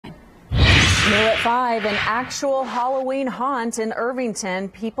New at 5, an actual Halloween haunt in Irvington.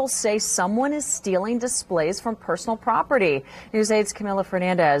 People say someone is stealing displays from personal property. News 8's Camila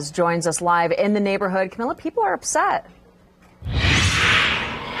Fernandez joins us live in the neighborhood. Camila, people are upset.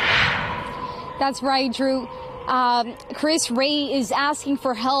 That's right, Drew. Chris Ray is asking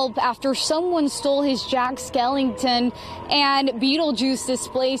for help after someone stole his Jack Skellington and Beetlejuice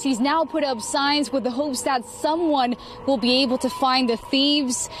displays. He's now put up signs with the hopes that someone will be able to find the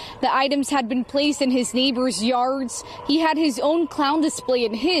thieves. The items had been placed in his neighbor's yards. He had his own clown display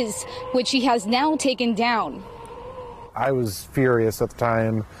in his, which he has now taken down. I was furious at the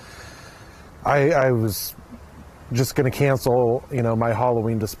time. I was just going to cancel, my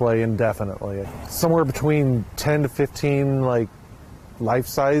Halloween display indefinitely. Somewhere between 10 to 15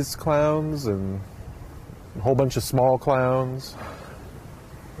 life-size clowns and a whole bunch of small clowns.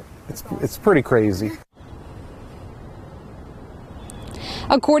 It's pretty crazy.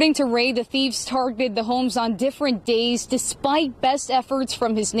 According to Ray, the thieves targeted the homes on different days despite best efforts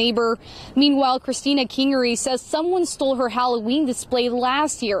from his neighbor. Meanwhile, Christina Kingery says someone stole her Halloween display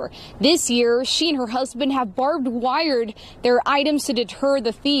last year. This year, she and her husband have barbed wired their items to deter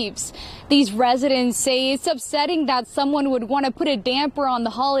the thieves. These residents say it's upsetting that someone would want to put a damper on the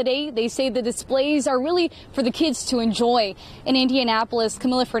holiday. They say the displays are really for the kids to enjoy. In Indianapolis,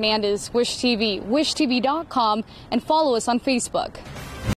 Camila Fernandez, Wish TV, wishtv.com, and follow us on Facebook.